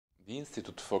The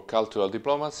Institute for Cultural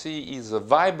Diplomacy is a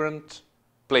vibrant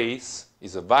place,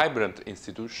 is a vibrant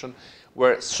institution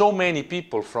where so many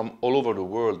people from all over the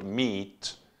world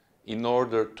meet in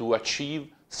order to achieve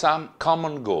some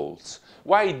common goals.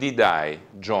 Why did I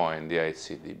join the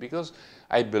ICD? Because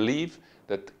I believe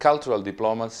that cultural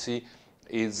diplomacy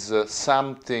is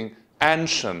something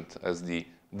ancient, as the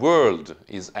world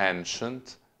is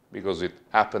ancient, because it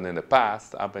happened in the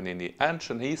past, happened in the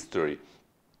ancient history,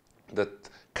 that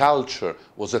culture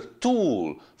was a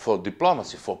tool for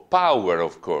diplomacy, for power,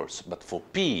 of course, but for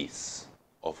peace,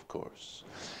 of course.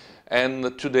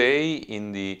 And today,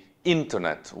 in the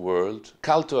internet world,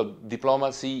 cultural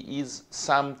diplomacy is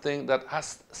something that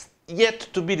has yet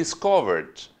to be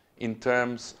discovered in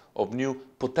terms of new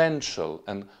potential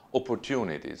and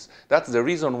opportunities. That's the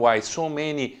reason why so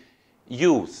many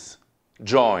youth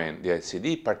join the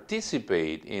ICD,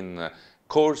 participate in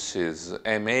courses,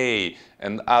 MA,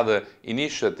 and other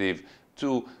initiatives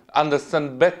to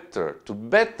understand better, to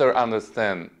better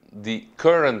understand the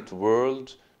current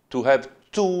world, to have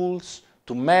tools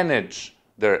to manage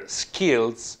their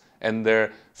skills and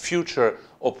their future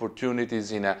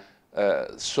opportunities in a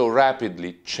so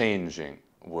rapidly changing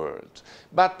world.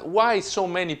 But why so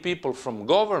many people from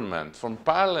government, from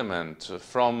parliament,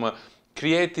 from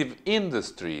creative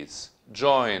industries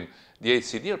join the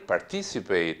ICD or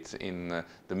participate in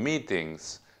the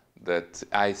meetings that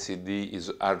ICD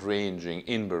is arranging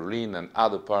in Berlin and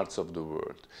other parts of the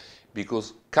world?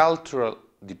 Because cultural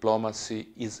diplomacy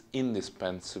is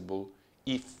indispensable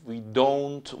if we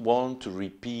don't want to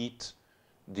repeat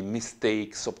the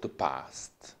mistakes of the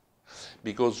past.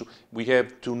 Because we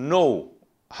have to know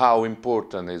how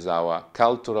important is our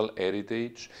cultural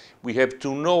heritage. We have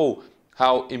to know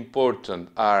how important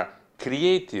are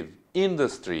creative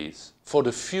industries for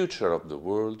the future of the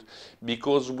world,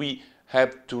 because we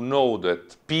have to know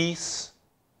that peace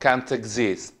can't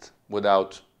exist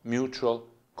without mutual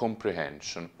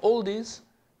comprehension. All this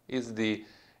is the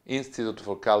Institute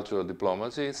for Cultural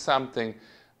Diplomacy, is something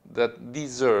that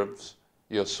deserves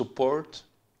your support,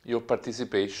 your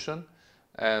participation,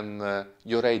 and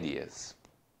your ideas.